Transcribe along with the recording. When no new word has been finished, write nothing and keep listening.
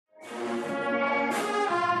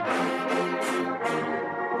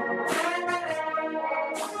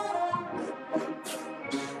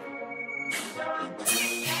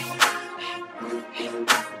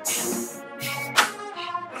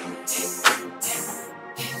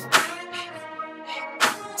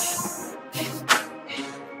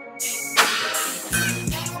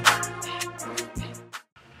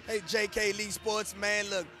JK Lee Sports, man.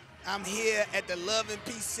 Look, I'm here at the Love and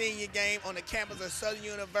Peace Senior Game on the campus of Southern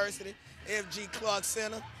University, FG Clark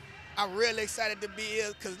Center. I'm really excited to be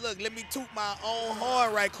here because, look, let me toot my own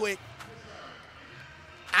horn right quick.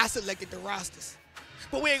 I selected the rosters.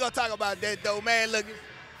 But we ain't going to talk about that, though, man. Look,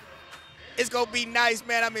 it's going to be nice,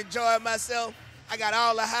 man. I'm enjoying myself. I got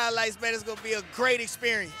all the highlights, man. It's going to be a great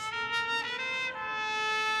experience.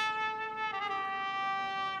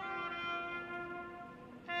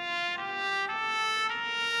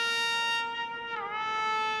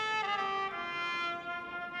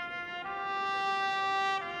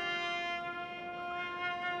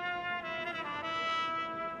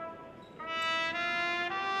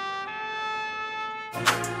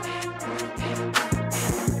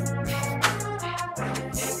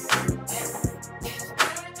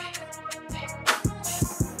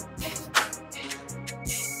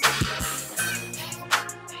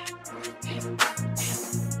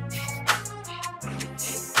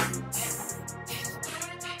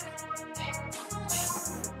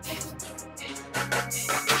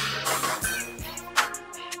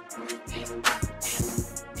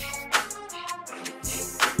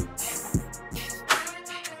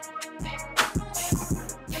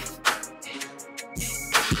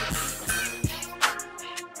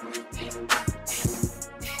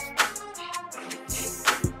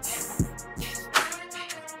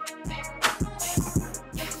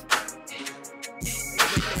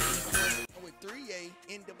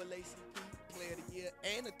 NAACP Player of the Year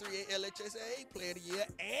and the 3A LHSAA Player of the Year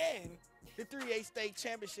and the 3A State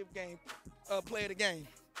Championship game Player of the Game.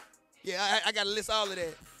 Yeah, I got to list all of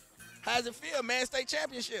that. How's it feel, man? State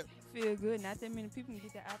championship. Feel good. Not that many people can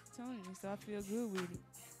get that opportunity, so I feel good with it.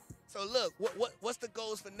 So look, what's the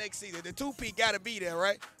goals for next season? The 2P got to be there,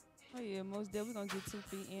 right? Oh yeah, most definitely we're gonna get 2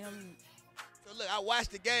 feet in. So look, I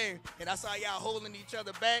watched the game and I saw y'all holding each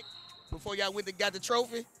other back before y'all went and got the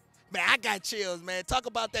trophy. Man, I got chills, man. Talk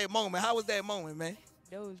about that moment. How was that moment, man?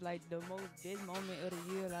 That was like the best moment of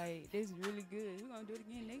the year. Like, this is really good. We're gonna do it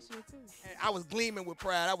again next year too. And I was gleaming with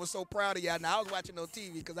pride. I was so proud of y'all. Now I was watching on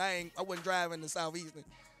TV because I wasn't driving to Southeastern.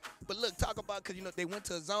 But look, talk about, because you know they went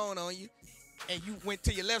to a zone on you, and you went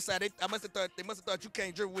to your left side. They must have thought you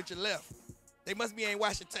can't dribble with your left. They must be ain't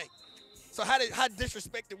watch your tape. So how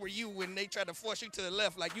disrespected were you when they tried to force you to the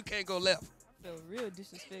left, like you can't go left? I feel real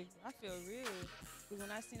disrespectful. I feel real. Because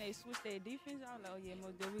when I seen they switch their defense, I was like, oh yeah,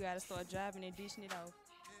 most definitely we got to start driving and dishing it off.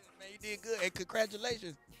 Yeah, man, you did good. And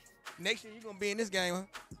congratulations. Next year you're going to be in this game, huh?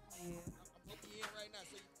 Yeah. I'm hoping you're in right now,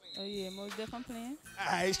 so you playing. Oh yeah, most definitely I'm playing. All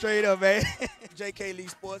right, straight up, man. JK Lee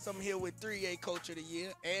Sports. I'm here with 3A Coach of the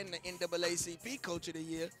Year and the NAACP Coach of the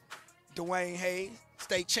Year, Dwayne Hayes,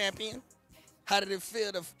 state champion. How did it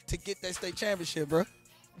feel to get that state championship, bro?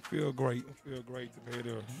 I feel great. I feel great to be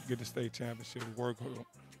able to get the state championship, work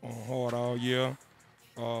hard all year.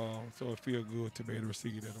 So it feels good to be able to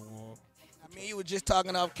receive that award. I mean, you were just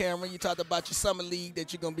talking off camera. You talked about your summer league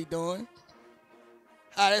that you're going to be doing.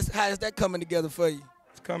 How is that coming together for you?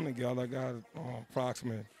 It's coming together. I got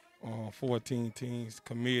approximately 14 teams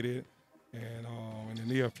committed. And in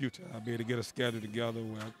the near future, I'll be able to get a schedule together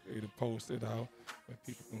where I'll be able to post it out, where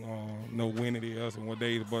people can know when it is and what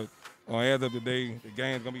days. But as of today, the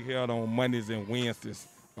game's going to be held on Mondays and Wednesdays,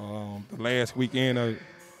 the last weekend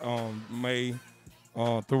of May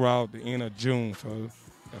throughout the end of June. So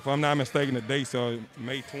if I'm not mistaken, the dates are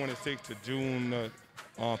May 26th to June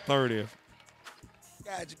 30th.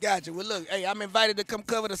 Gotcha. Well, look, hey, I'm invited to come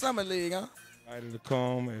cover the summer league, huh? Invited to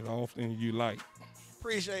come as often as you like.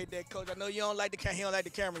 Appreciate that, Coach. I know you don't like he don't like the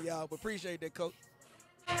camera, y'all, but appreciate that, Coach.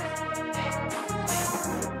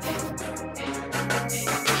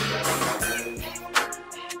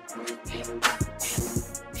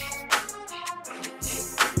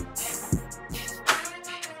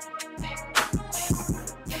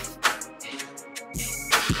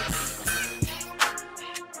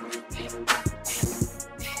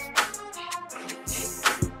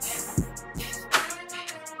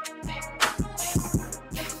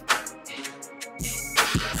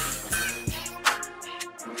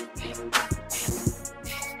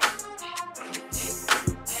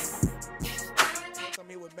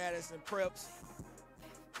 Preps,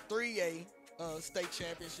 3A state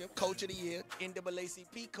championship, Coach of the Year,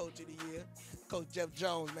 NAACP Coach of the Year, Coach Jeff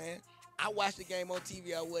Jones, man. I watched the game on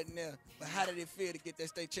TV, I wasn't there, but how did it feel to get that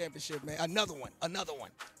state championship, man? Another one.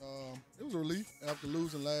 It was a relief after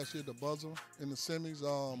losing last year, the buzzer in the semis,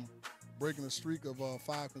 breaking a streak of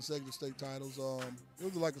 5 consecutive state titles. It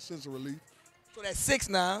was like a sense of relief. So that's 6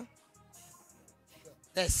 now.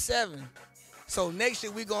 That's 7. So next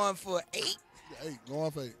year we going for 8? Yeah, 8.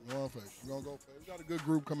 Going for 8. We're going to go for 8. We got a good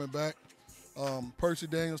group coming back. Percy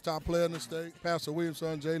Daniels, top player in the state. Pastor Williams'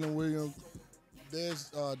 son, Jalen Williams.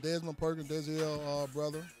 Desmond Perkins, Desiel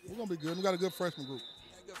brother. We're going to be good. We got a good freshman group.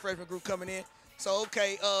 Good freshman group coming in. So,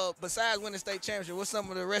 okay, besides winning the state championship, what's some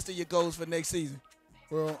of the rest of your goals for next season?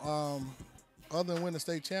 Well, other than winning the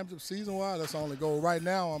state championship season-wise, that's the only goal. Right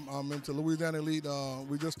now, I'm into Louisiana Elite.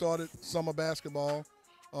 We just started summer basketball,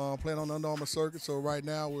 playing on the Under Armour circuit. So right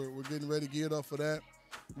now, we're getting ready, geared up for that,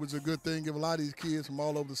 which is a good thing. Give a lot of these kids from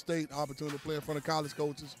all over the state opportunity to play in front of college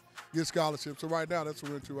coaches, get scholarships. So right now, that's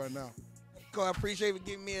what we're into right now. Coach, I appreciate you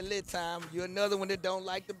giving me a little time. You're another one that don't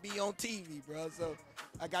like to be on TV, bro. So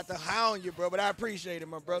I got to hound you, bro, but I appreciate it,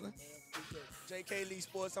 my brother. JK Lee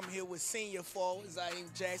Sports, I'm here with senior forward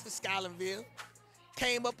Zayn Jackson, Skylandville.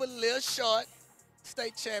 Came up a little short,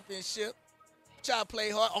 state championship. Y'all play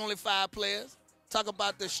hard, only 5 players. Talk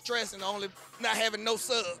about the stress and only not having no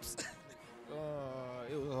subs.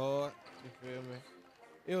 It was hard, you feel me?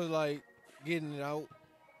 It was like getting it out,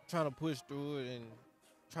 trying to push through it, and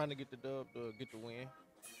trying to get the dub to get the win.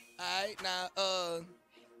 All right, now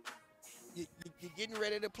you're getting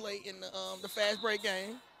ready to play in the fast break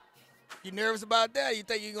game. You nervous about that? You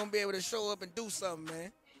think you're gonna be able to show up and do something,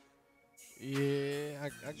 man? Yeah,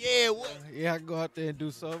 I can go out there and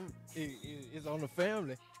do something. It's on the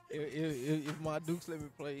family. If my Dukes let me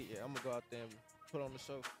play, yeah, I'm gonna go out there and put on the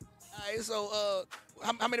show. All right, so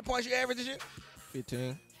how many points you average this year?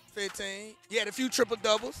 15. 15. You had a few triple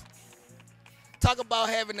doubles. Talk about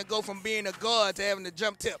having to go from being a guard to having to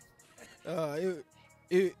jump tip.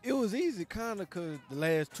 It was easy, kind of, because the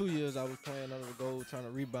last 2 years I was playing under the goal, trying to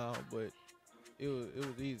rebound, but it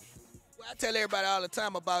was easy. Well, I tell everybody all the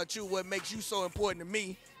time about you, what makes you so important to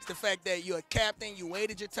me is the fact that you're a captain, you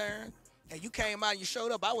waited your turn, and you came out and you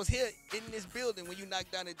showed up. I was here in this building when you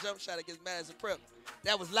knocked down the jump shot against Madison Prep.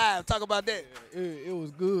 That was live. Talk about that. It was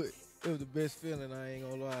good. It was the best feeling, I ain't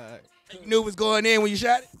gonna lie. You knew it was going in when you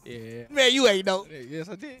shot it? Yeah. Man, you ain't know. Yes,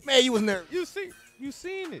 I did. Man, you was nervous. You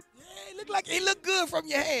seen it. Yeah, it looked good from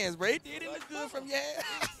your hands, bro. It look good from your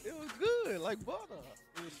hands. It was good, like butter.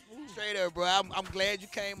 It was smooth. Straight up, bro. I'm glad you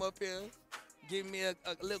came up here, giving me a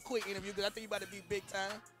little quick interview, because I think you about to be big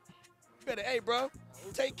time. You better, hey, bro,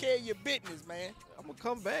 take care of your business, man. I'm gonna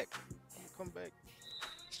come back.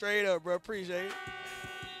 Straight up, bro. Appreciate it.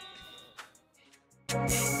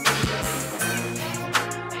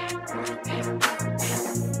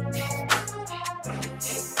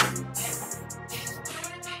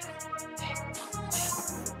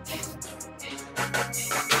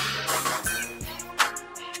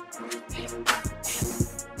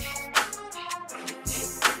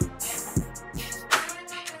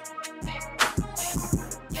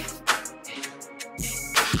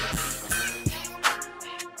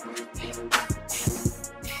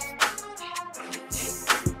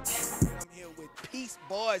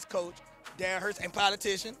 Boys coach, Darren Hurst, and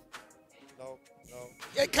politician. No.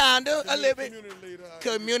 Yeah, kinda, a little bit. Community leader.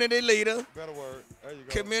 Community leader. Better word. There you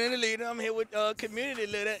go. Community leader. I'm here with community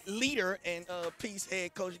leader and Peace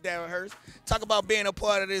head coach Darren Hurst. Talk about being a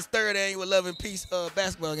part of this 3rd annual Love and Peace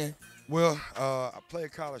basketball game. Well, I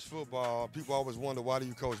played college football. People always wonder, why do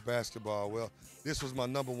you coach basketball? Well, this was my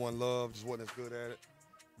 #1 love. Just wasn't as good at it.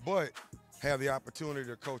 But have the opportunity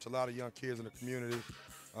to coach a lot of young kids in the community.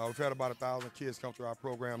 We've had about 1,000 kids come through our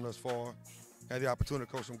program thus far. Had the opportunity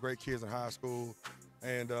to coach some great kids in high school.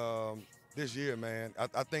 And this year, man,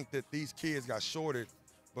 I think that these kids got shorted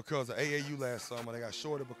because of AAU last summer. They got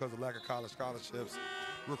shorted because of lack of college scholarships,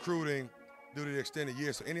 recruiting due to the extended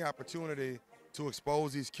year. So any opportunity to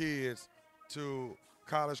expose these kids to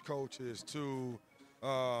college coaches, to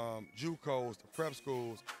JUCOs, to prep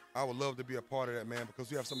schools, I would love to be a part of that, man, because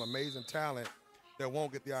we have some amazing talent that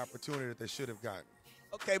won't get the opportunity that they should have gotten.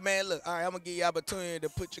 Okay, man, look, all right, I'm going to give you the opportunity to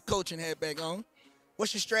put your coaching hat back on.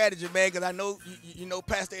 What's your strategy, man? Because I know, you know,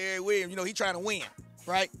 Pastor Eric Williams, you know, he trying to win,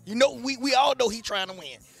 right? You know, we all know he trying to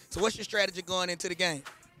win. So what's your strategy going into the game?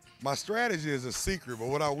 My strategy is a secret, but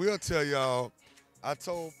what I will tell y'all, I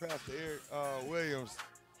told Pastor Eric Williams,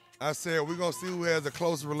 I said, we're going to see who has a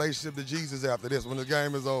closer relationship to Jesus after this when the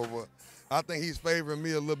game is over. I think he's favoring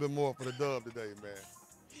me a little bit more for the dub today, man.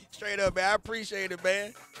 Straight up, man. I appreciate it,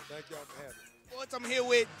 man. Thank y'all for having me. Sportz, I'm here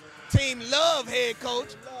with Team Love head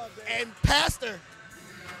coach and Pastor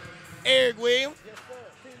Eric Williams. Yes,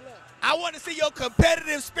 sir. Team Love. I want to see your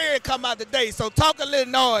competitive spirit come out today, so talk a little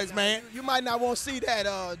noise, man. You might not want to see that,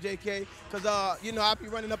 JK, because, you know, I'll be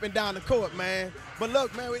running up and down the court, man. But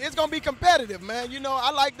look, man, it's going to be competitive, man. You know,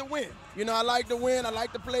 I like to win. I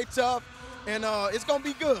like to play tough, and it's going to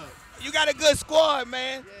be good. You got a good squad,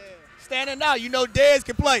 man. Yeah. standing out. You know Dez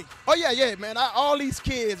can play. Oh, yeah, man. All these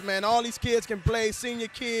kids can play, senior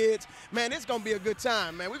kids. Man, it's going to be a good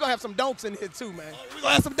time, man. We're going to have some donks in here, too, man. We're going to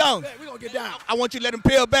have some dunks. Yeah, we're going to get down. I want you to let them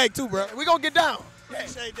peel back, too, bro. We're going to get down.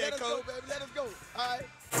 Appreciate that, Let us go, Coach. baby. Let us go. All right.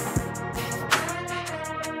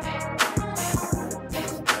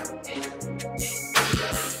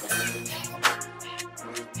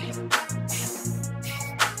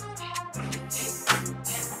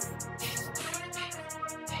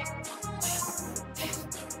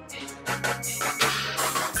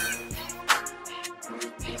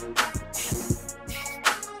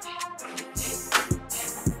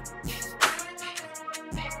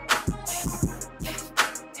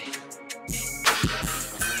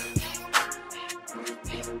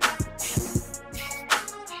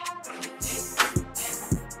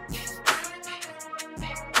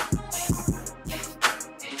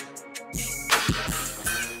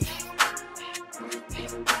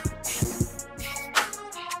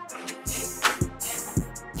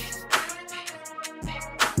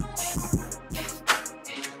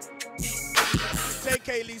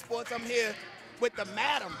 JK Lee Sports. I'm here with the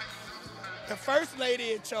madam, the first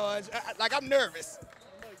lady in charge. Like, I'm nervous.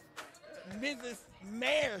 Mrs.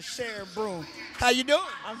 Mayor Sharon Broome. How you doing?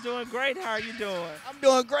 I'm doing great. How are you doing? I'm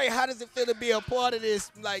doing great. How does it feel to be a part of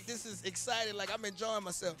this? Like, this is exciting. Like, I'm enjoying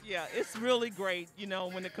myself. Yeah, it's really great, you know,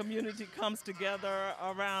 when the community comes together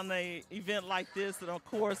around an event like this. And, of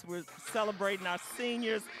course, we're celebrating our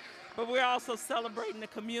seniors, but we're also celebrating the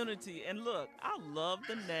community. And, look, I love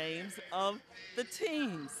the names of the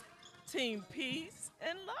teams. Team Peace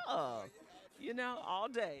and Love, you know, all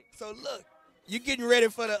day. So, look, you getting ready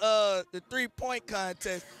for the 3-point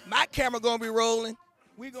contest. My camera going to be rolling.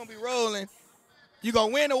 We going to be rolling. You going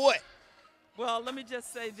to win or what? Well, let me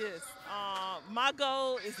just say this. My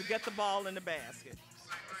goal is to get the ball in the basket.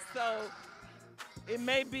 So it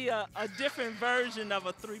may be a different version of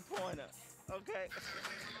a three-pointer, okay?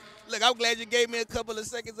 Look, I'm glad you gave me a couple of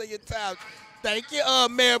seconds of your time. Thank you,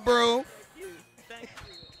 Mayor Broome. Thank you.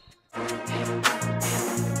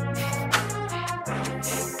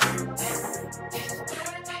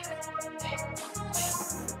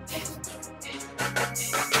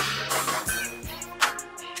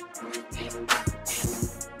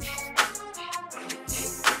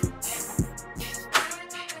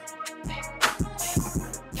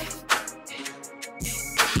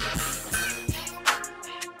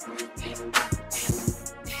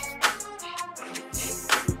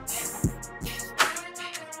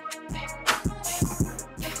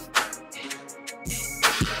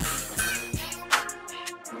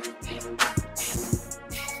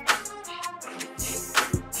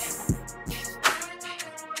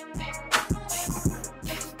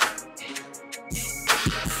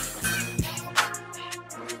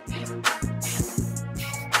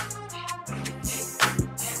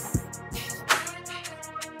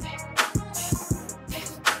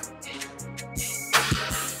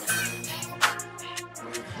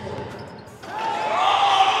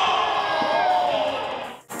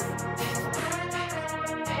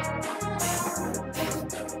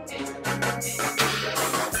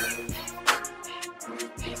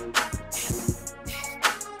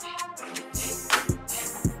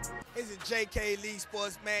 JK Lee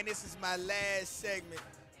Sports, man. This is my last segment.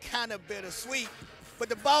 Kind of bittersweet. But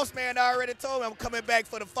the boss man already told me I'm coming back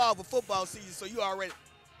for the fall for football season. So you already,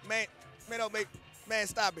 man,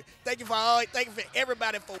 stop it. Thank you for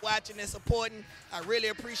everybody for watching and supporting. I really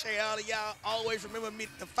appreciate all of y'all. Always remember me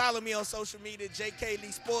to follow me on social media, JK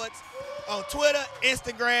Lee Sports, on Twitter,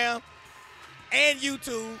 Instagram, and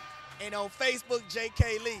YouTube, and on Facebook,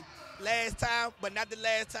 JK Lee. Last time, but not the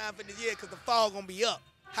last time for the year, because the fall gonna be up.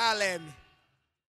 Holla at me.